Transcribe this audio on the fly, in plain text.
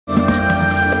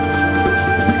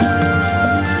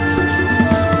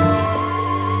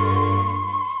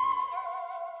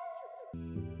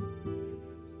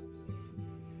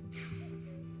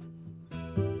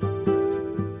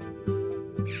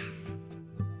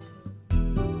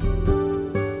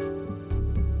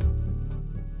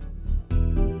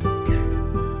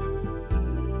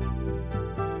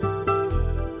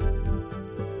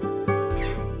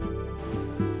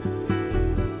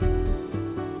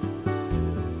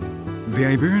The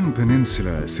Iberian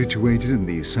Peninsula, situated in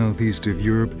the southeast of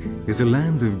Europe, is a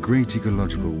land of great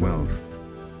ecological wealth.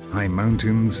 High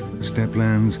mountains,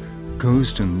 steppelands,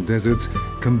 coast and deserts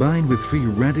combine with three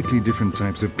radically different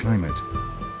types of climate: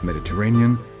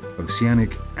 Mediterranean,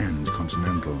 oceanic and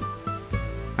continental.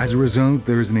 As a result,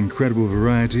 there is an incredible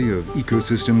variety of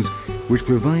ecosystems which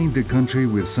provide the country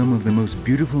with some of the most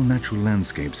beautiful natural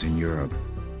landscapes in Europe.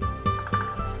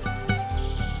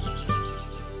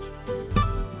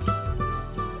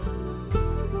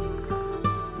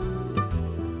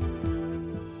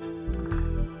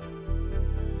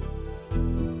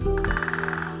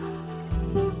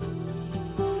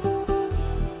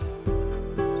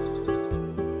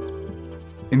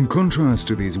 In contrast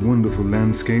to these wonderful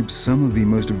landscapes, some of the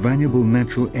most valuable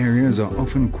natural areas are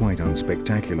often quite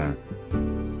unspectacular.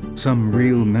 Some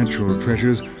real natural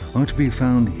treasures are to be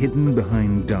found hidden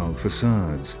behind dull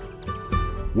facades.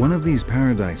 One of these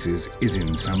paradises is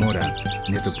in Zamora,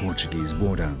 near the Portuguese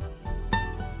border.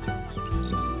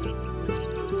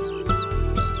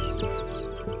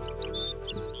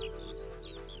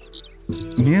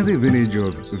 Near the village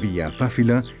of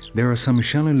Villafafila, there are some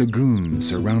shallow lagoons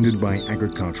surrounded by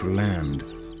agricultural land.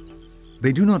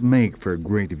 They do not make for a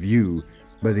great view,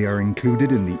 but they are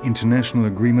included in the International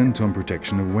Agreement on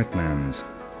Protection of Wetlands.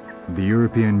 The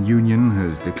European Union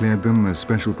has declared them a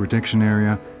special protection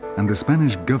area, and the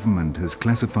Spanish government has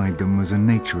classified them as a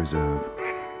nature reserve.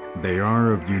 They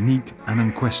are of unique and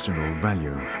unquestionable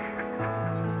value.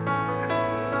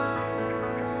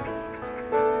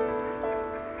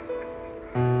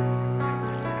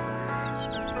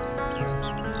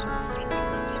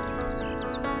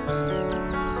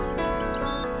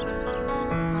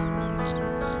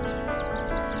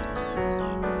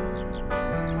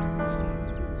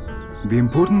 The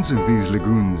importance of these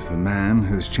lagoons for man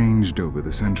has changed over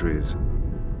the centuries.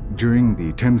 During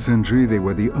the 10th century, they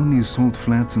were the only salt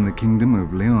flats in the kingdom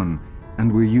of León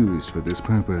and were used for this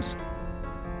purpose.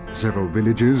 Several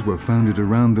villages were founded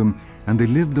around them, and they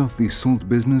lived off the salt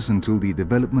business until the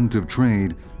development of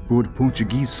trade brought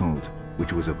Portuguese salt,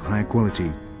 which was of higher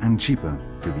quality and cheaper,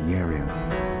 to the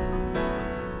area.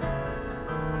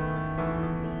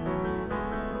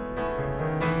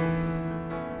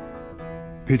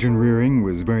 Pigeon rearing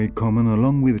was very common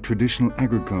along with traditional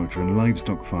agriculture and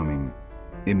livestock farming.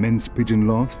 Immense pigeon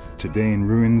lofts, today in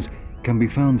ruins, can be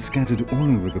found scattered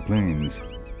all over the plains.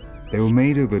 They were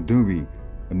made of adobe,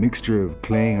 a mixture of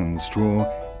clay and straw,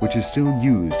 which is still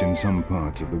used in some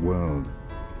parts of the world.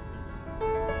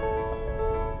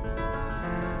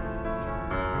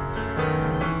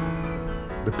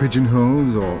 The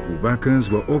pigeonholes, or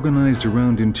uvacas, were organized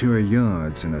around interior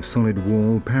yards in a solid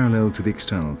wall parallel to the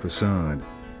external facade.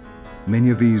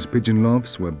 Many of these pigeon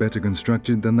lofts were better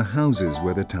constructed than the houses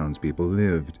where the townspeople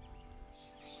lived.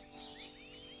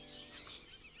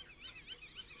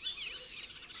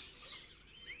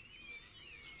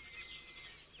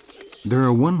 There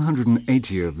are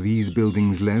 180 of these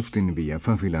buildings left in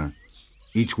Villafafila.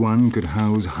 Each one could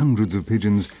house hundreds of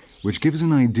pigeons, which gives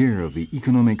an idea of the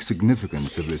economic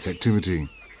significance of this activity.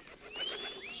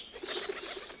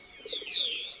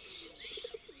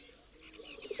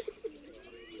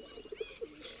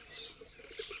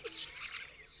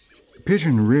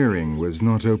 Pigeon rearing was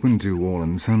not open to all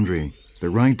and sundry. The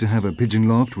right to have a pigeon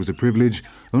loft was a privilege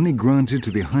only granted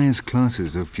to the highest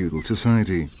classes of feudal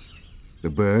society. The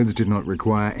birds did not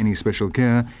require any special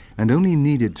care and only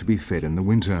needed to be fed in the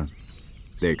winter.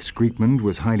 Their excrement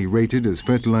was highly rated as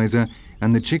fertilizer,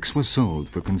 and the chicks were sold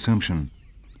for consumption.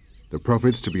 The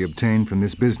profits to be obtained from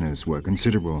this business were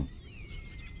considerable.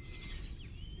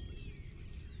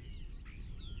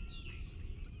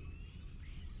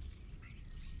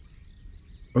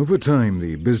 Over time,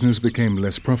 the business became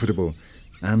less profitable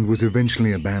and was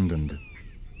eventually abandoned.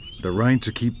 The right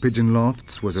to keep pigeon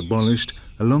lofts was abolished,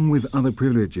 along with other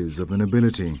privileges of the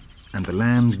nobility, and the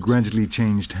land gradually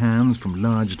changed hands from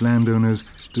large landowners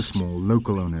to small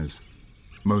local owners.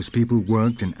 Most people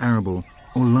worked in arable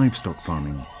or livestock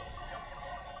farming.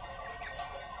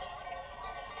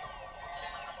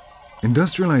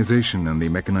 Industrialization and the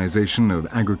mechanization of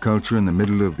agriculture in the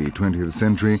middle of the 20th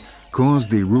century caused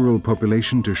the rural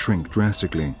population to shrink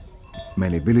drastically.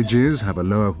 Many villages have a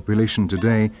lower population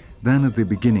today than at the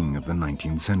beginning of the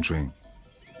 19th century.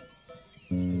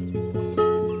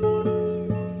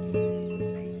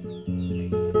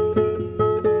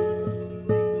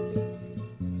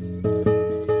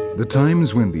 The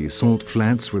times when the salt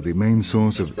flats were the main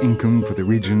source of income for the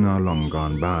region are long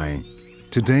gone by.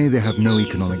 Today they have no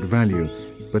economic value,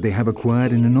 but they have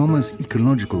acquired an enormous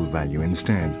ecological value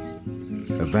instead.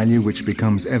 A value which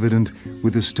becomes evident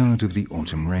with the start of the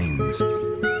autumn rains.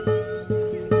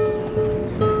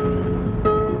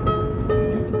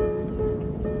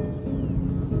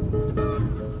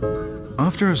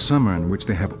 After a summer in which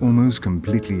they have almost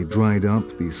completely dried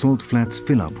up, the salt flats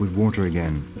fill up with water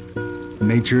again.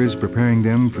 Nature is preparing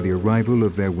them for the arrival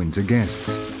of their winter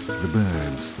guests, the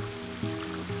birds.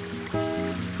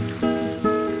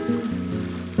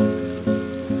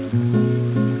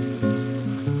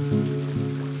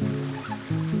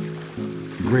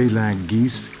 Grey lag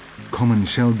geese, common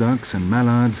shell ducks and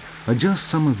mallards are just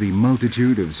some of the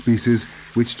multitude of species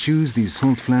which choose these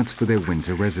salt flats for their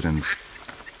winter residence.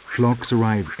 Flocks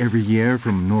arrive every year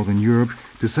from northern Europe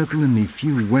to settle in the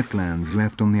few wetlands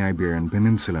left on the Iberian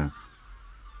Peninsula.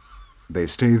 They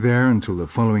stay there until the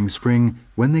following spring,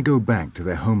 when they go back to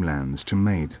their homelands to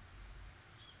mate.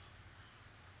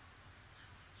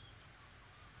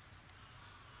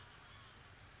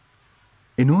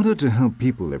 In order to help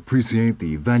people appreciate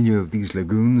the value of these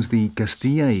lagoons, the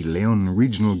Castilla y León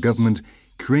regional government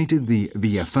created the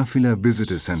Villafafila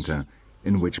Visitor Center,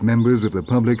 in which members of the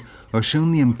public are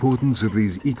shown the importance of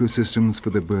these ecosystems for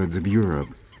the birds of Europe.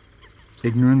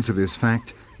 Ignorance of this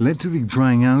fact led to the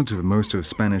drying out of most of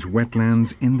Spanish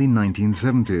wetlands in the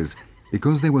 1970s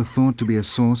because they were thought to be a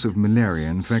source of malaria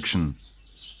infection.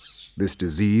 This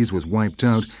disease was wiped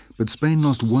out, but Spain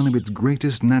lost one of its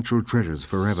greatest natural treasures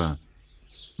forever.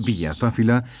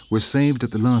 Villafafila was saved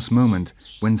at the last moment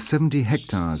when 70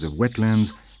 hectares of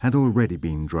wetlands had already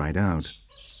been dried out.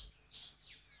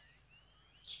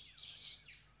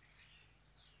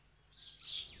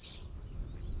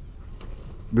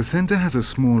 The center has a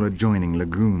small adjoining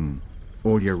lagoon.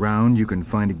 All year round you can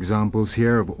find examples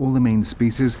here of all the main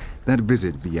species that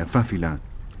visit Villafafila.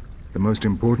 The most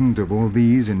important of all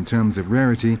these in terms of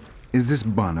rarity is this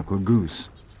barnacle goose.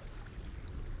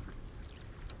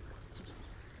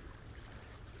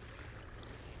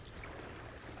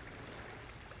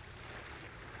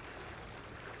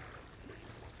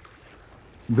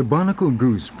 The barnacle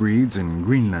goose breeds in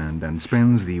Greenland and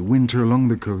spends the winter along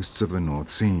the coasts of the North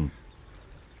Sea.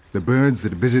 The birds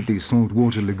that visit these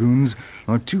saltwater lagoons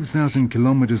are 2,000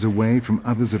 kilometers away from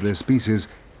others of their species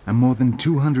and more than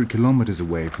 200 kilometers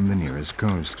away from the nearest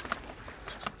coast.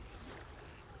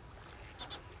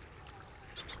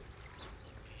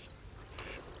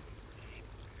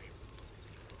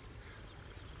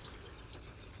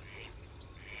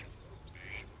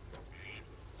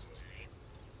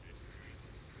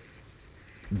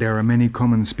 There are many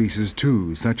common species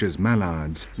too, such as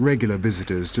mallards, regular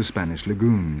visitors to Spanish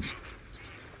lagoons.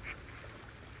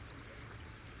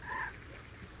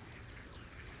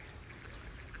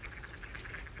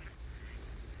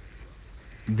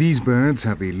 These birds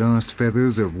have the last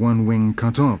feathers of one wing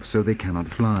cut off so they cannot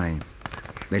fly.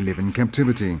 They live in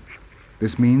captivity.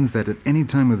 This means that at any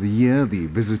time of the year the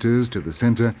visitors to the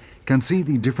center can see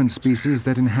the different species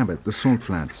that inhabit the salt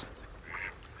flats,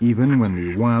 even when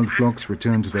the wild flocks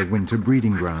return to their winter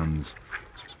breeding grounds.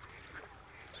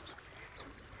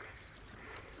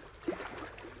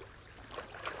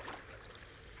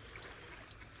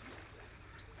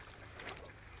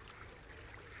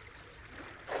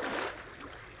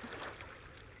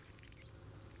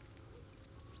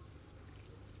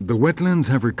 The wetlands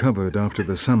have recovered after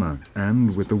the summer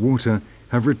and, with the water,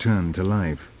 have returned to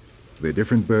life. The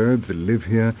different birds that live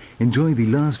here enjoy the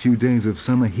last few days of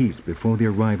summer heat before the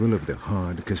arrival of the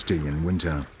hard Castilian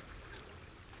winter.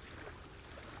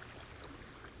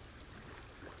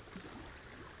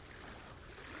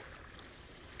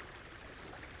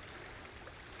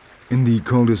 In the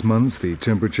coldest months, the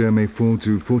temperature may fall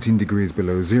to 14 degrees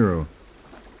below zero,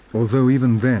 although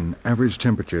even then, average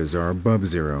temperatures are above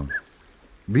zero.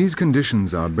 These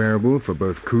conditions are bearable for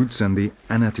both coots and the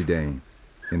Anatidae.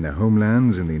 In their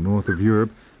homelands in the north of Europe,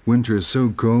 winter is so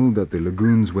cold that the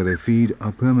lagoons where they feed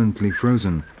are permanently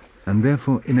frozen and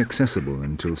therefore inaccessible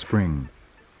until spring.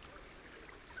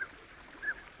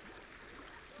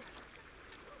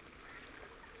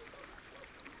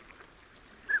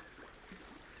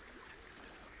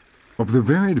 Of the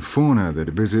varied fauna that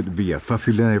visit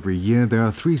Villafafila every year, there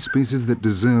are 3 species that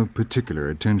deserve particular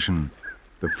attention.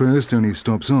 The first only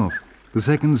stops off, the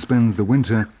second spends the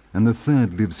winter, and the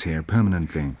third lives here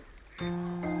permanently.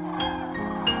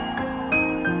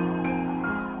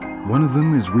 One of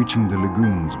them is reaching the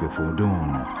lagoons before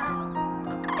dawn.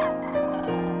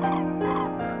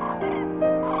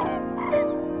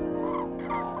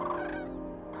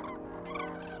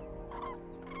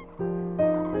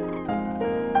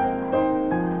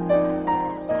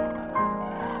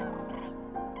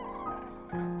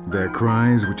 Their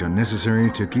cries, which are necessary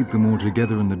to keep them all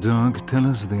together in the dark, tell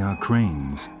us they are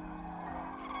cranes.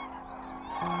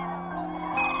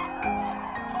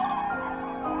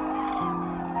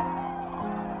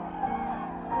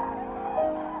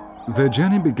 Their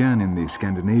journey began in the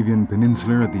Scandinavian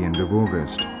peninsula at the end of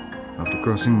August. After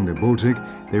crossing the Baltic,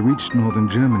 they reached northern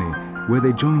Germany, where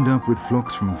they joined up with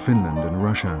flocks from Finland and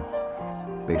Russia.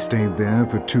 They stayed there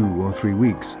for 2 or 3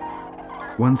 weeks.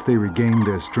 Once they regained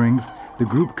their strength, the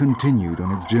group continued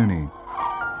on its journey.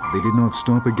 They did not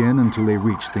stop again until they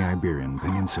reached the Iberian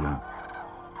Peninsula.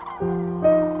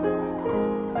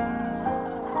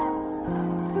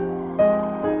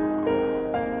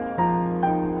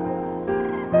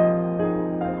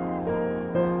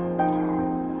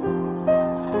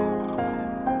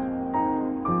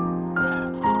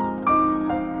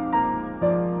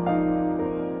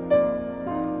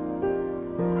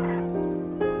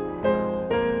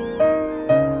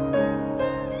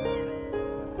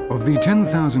 Of the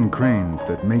 10,000 cranes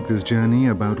that make this journey,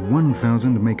 about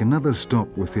 1,000 make another stop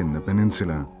within the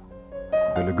peninsula.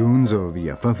 The lagoons of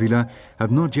Villafafila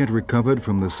have not yet recovered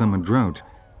from the summer drought,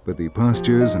 but the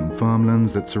pastures and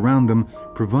farmlands that surround them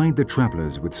provide the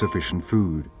travelers with sufficient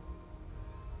food.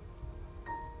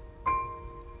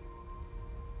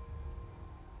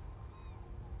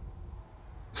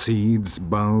 Seeds,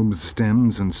 bulbs,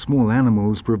 stems, and small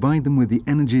animals provide them with the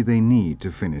energy they need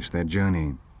to finish their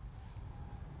journey.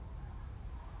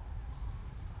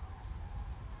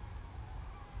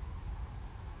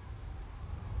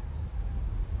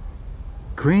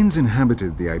 Cranes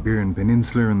inhabited the Iberian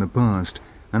Peninsula in the past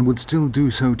and would still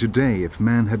do so today if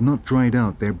man had not dried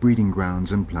out their breeding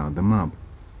grounds and ploughed them up.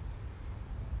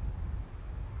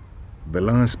 The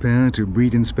last pair to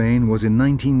breed in Spain was in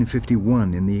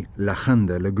 1951 in the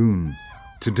Lagoon.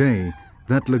 Today,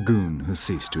 that lagoon has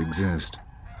ceased to exist.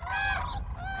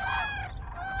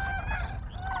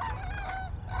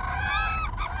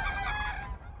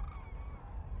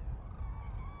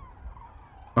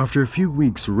 After a few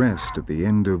weeks' rest at the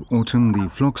end of autumn, the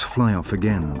flocks fly off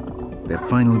again. Their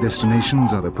final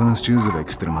destinations are the pastures of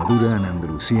Extremadura and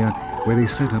Andalusia, where they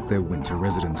set up their winter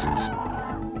residences.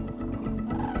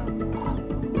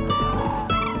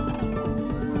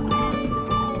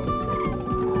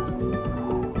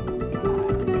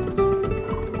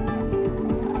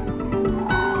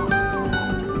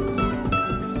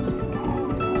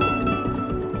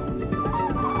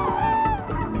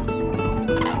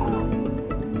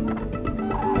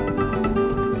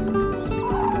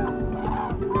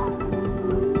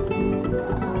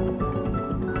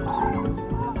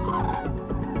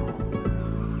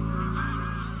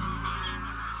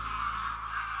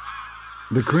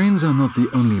 The cranes are not the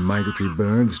only migratory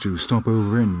birds to stop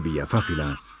over in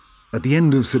Villafafila. At the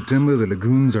end of September, the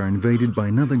lagoons are invaded by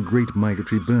another great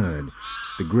migratory bird,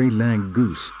 the grey-legged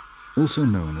goose, also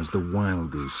known as the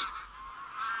wild goose.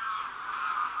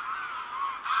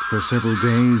 For several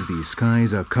days, the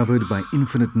skies are covered by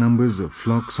infinite numbers of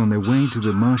flocks on their way to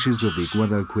the marshes of the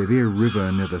Guadalquivir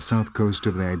River near the south coast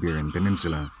of the Iberian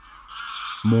Peninsula.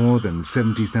 More than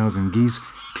 70,000 geese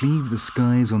cleave the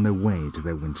skies on their way to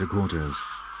their winter quarters.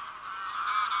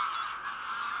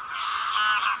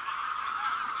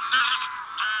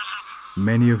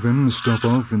 Many of them stop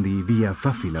off in the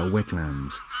Villafafila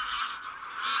wetlands.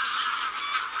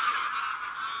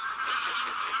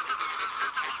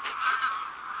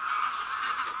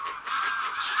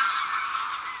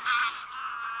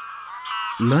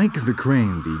 Like the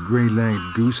crane, the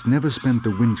grey-legged goose never spent the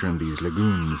winter in these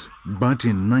lagoons. But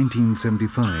in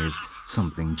 1975,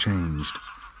 something changed.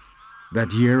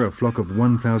 That year, a flock of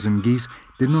 1,000 geese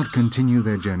did not continue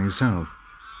their journey south.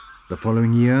 The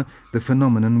following year, the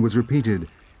phenomenon was repeated,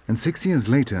 and 6 years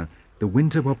later, the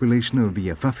winter population of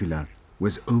Villafafila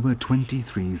was over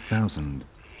 23,000.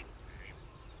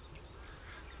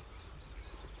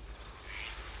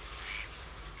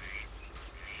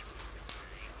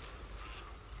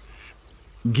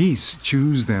 Geese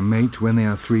choose their mate when they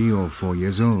are 3 or 4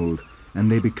 years old, and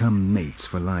they become mates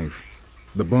for life.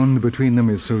 The bond between them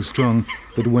is so strong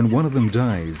that when one of them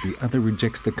dies, the other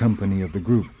rejects the company of the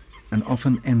group and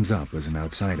often ends up as an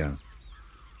outsider.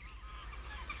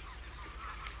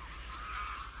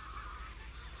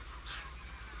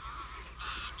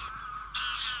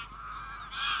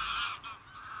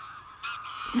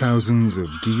 Thousands of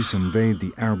geese invade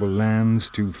the arable lands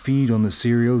to feed on the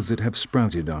cereals that have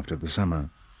sprouted after the summer.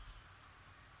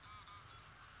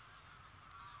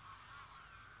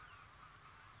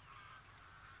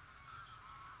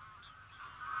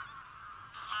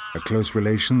 A close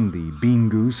relation, the bean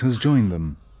goose, has joined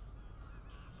them.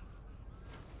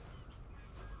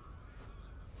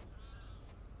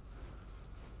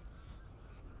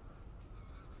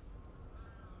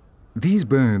 These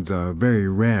birds are very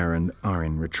rare and are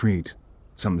in retreat.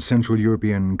 Some Central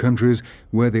European countries,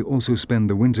 where they also spend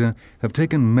the winter, have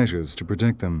taken measures to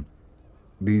protect them.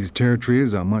 These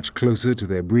territories are much closer to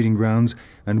their breeding grounds,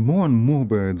 and more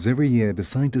birds every year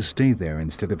decide to stay there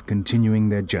instead of continuing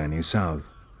their journey south.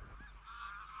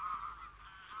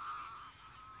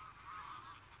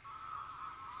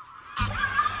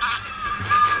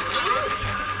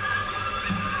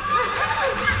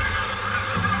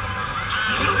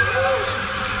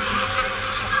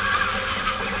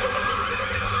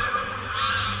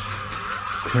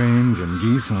 Cranes and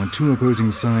geese are two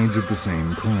opposing sides of the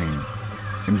same coin.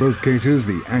 In both cases,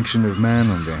 the action of man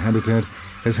on their habitat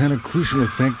has had a crucial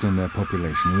effect on their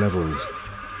population levels.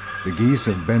 The geese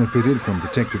have benefited from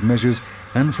protective measures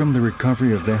and from the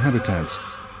recovery of their habitats,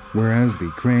 whereas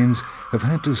the cranes have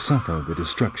had to suffer the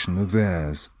destruction of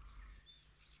theirs.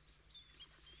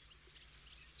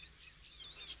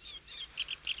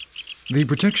 The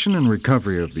protection and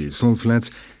recovery of the salt flats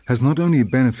has not only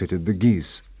benefited the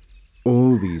geese.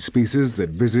 All the species that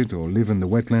visit or live in the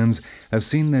wetlands have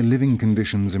seen their living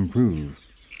conditions improve.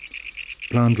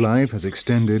 Plant life has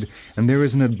extended and there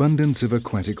is an abundance of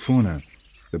aquatic fauna.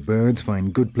 The birds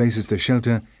find good places to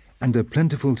shelter and a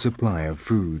plentiful supply of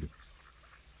food.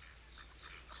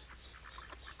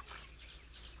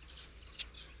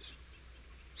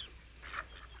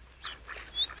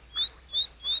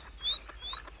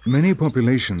 Many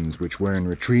populations which were in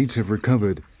retreat have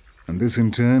recovered, and this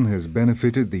in turn has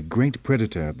benefited the great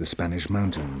predator of the Spanish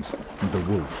mountains, the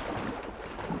wolf.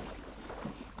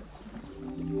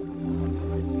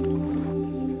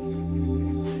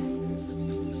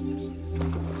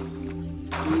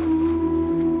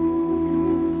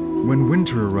 When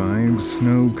winter arrives,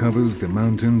 snow covers the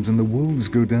mountains and the wolves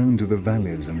go down to the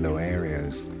valleys and lower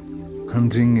areas.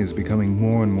 Hunting is becoming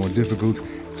more and more difficult,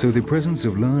 so the presence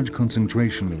of large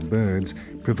concentration of birds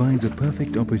provides a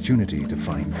perfect opportunity to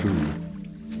find food.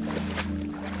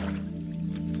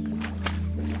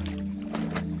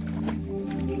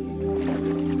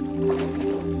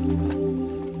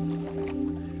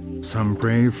 Some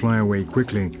prey fly away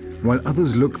quickly, while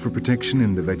others look for protection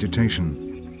in the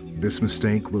vegetation. This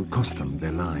mistake will cost them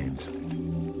their lives.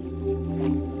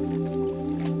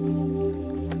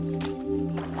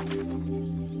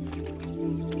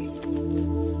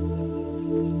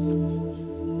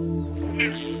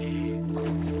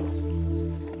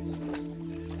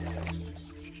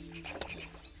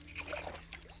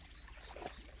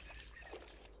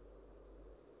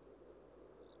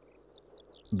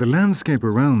 The landscape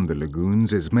around the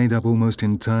lagoons is made up almost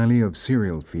entirely of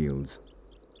cereal fields.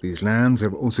 These lands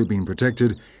have also been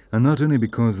protected, and not only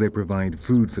because they provide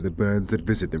food for the birds that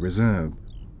visit the reserve.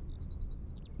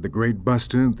 The great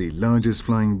bustard, the largest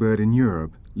flying bird in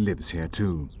Europe, lives here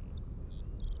too.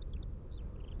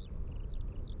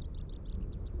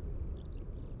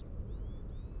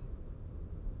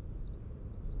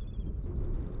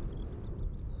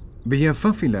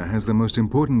 Villafafila has the most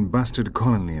important bustard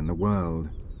colony in the world.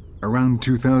 Around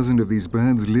 2,000 of these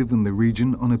birds live in the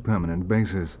region on a permanent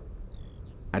basis.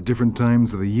 At different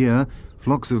times of the year,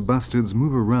 flocks of bustards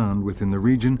move around within the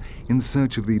region in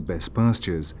search of the best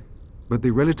pastures, but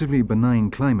the relatively benign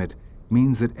climate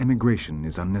means that emigration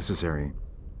is unnecessary.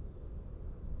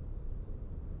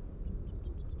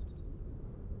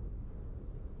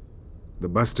 The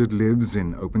bustard lives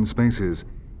in open spaces.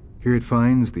 Here it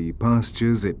finds the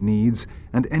pastures it needs,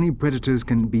 and any predators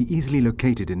can be easily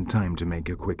located in time to make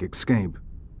a quick escape.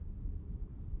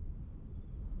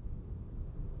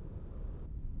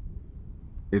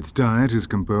 Its diet is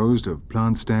composed of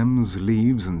plant stems,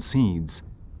 leaves, and seeds.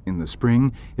 In the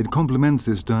spring, it complements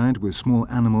this diet with small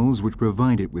animals which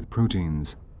provide it with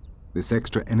proteins. This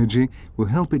extra energy will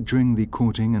help it during the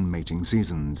courting and mating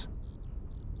seasons.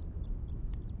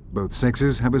 Both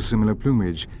sexes have a similar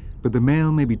plumage, but the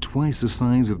male may be twice the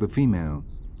size of the female.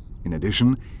 In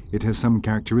addition, it has some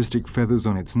characteristic feathers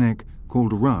on its neck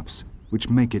called ruffs, which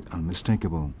make it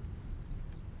unmistakable.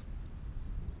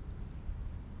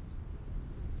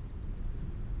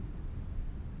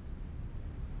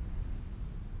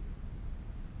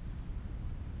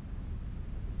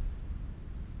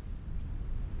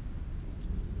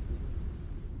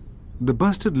 The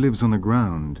bustard lives on the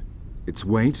ground. Its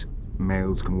weight,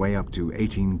 males can weigh up to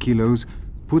 18 kilos,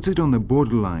 puts it on the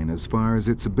borderline as far as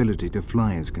its ability to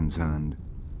fly is concerned.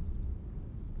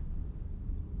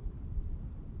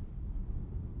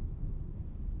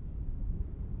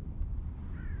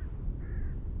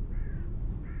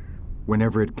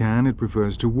 Whenever it can, it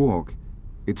prefers to walk.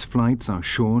 Its flights are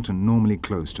short and normally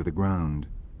close to the ground.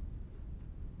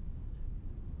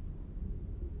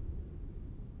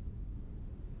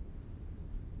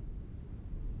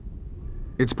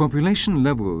 Its population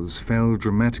levels fell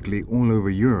dramatically all over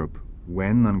Europe,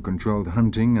 when uncontrolled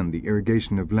hunting and the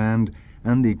irrigation of land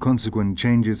and the consequent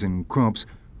changes in crops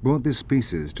brought this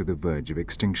species to the verge of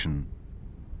extinction.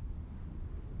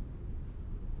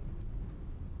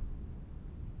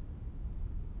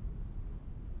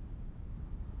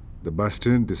 The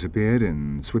bustard disappeared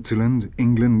in Switzerland,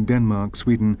 England, Denmark,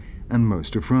 Sweden, and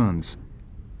most of France.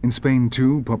 In Spain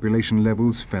too, population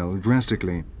levels fell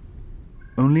drastically.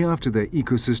 Only after their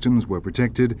ecosystems were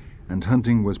protected and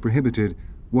hunting was prohibited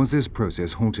was this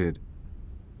process halted.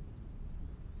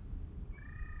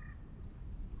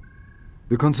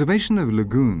 The conservation of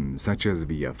lagoons, such as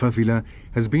Villafafila,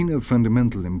 has been of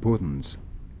fundamental importance.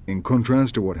 In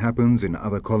contrast to what happens in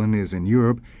other colonies in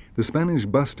Europe, the Spanish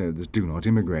bustards do not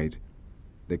immigrate.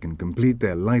 They can complete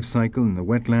their life cycle in the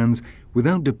wetlands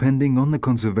without depending on the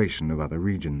conservation of other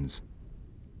regions.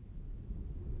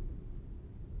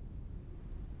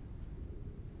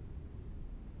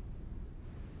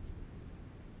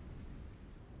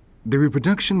 The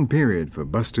reproduction period for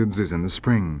bustards is in the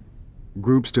spring.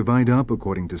 Groups divide up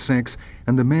according to sex,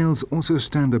 and the males also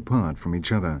stand apart from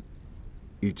each other.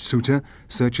 Each suitor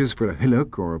searches for a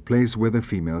hillock or a place where the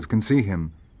females can see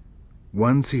him.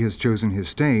 Once he has chosen his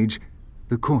stage,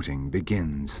 the courting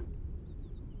begins.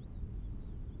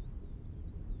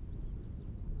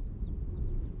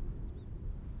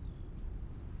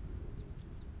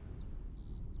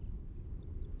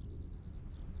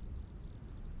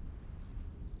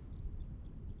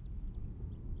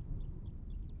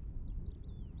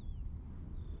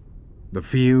 The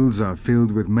fields are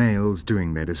filled with males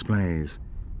doing their displays.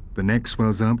 The neck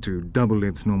swells up to double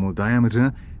its normal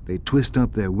diameter. They twist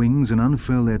up their wings and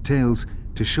unfurl their tails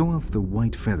to show off the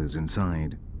white feathers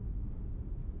inside.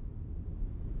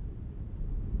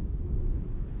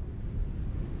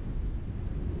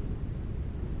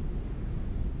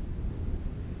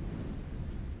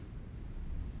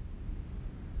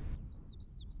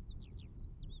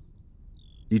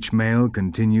 Each male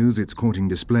continues its courting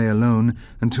display alone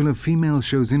until a female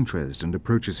shows interest and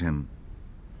approaches him.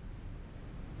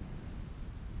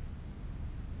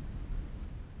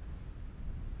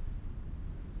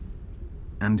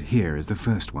 And here is the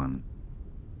first one.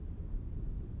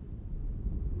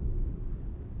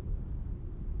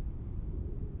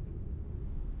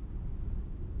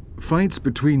 Fights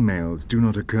between males do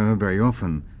not occur very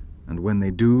often, and when they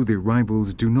do, the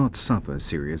rivals do not suffer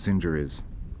serious injuries.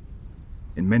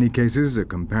 In many cases, a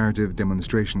comparative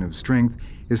demonstration of strength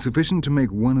is sufficient to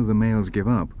make one of the males give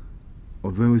up,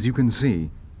 although, as you can see,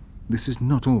 this is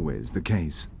not always the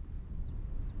case.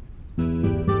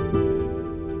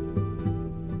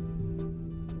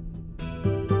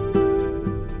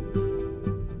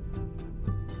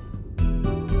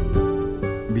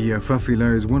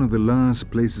 Villafafila is one of the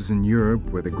last places in Europe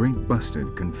where the great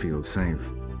bustard can feel safe.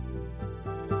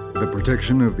 The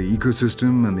protection of the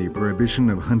ecosystem and the prohibition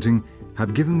of hunting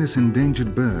have given this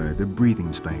endangered bird a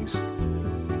breathing space.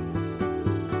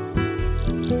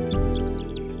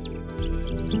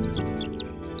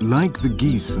 Like the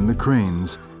geese and the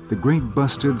cranes, the great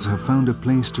bustards have found a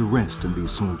place to rest in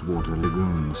these saltwater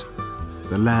lagoons.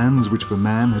 The lands which for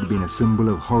man had been a symbol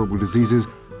of horrible diseases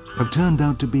have turned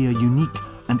out to be a unique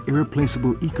and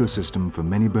irreplaceable ecosystem for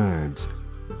many birds,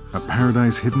 a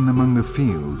paradise hidden among the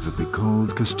fields of the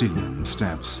cold Castilian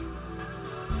steppes.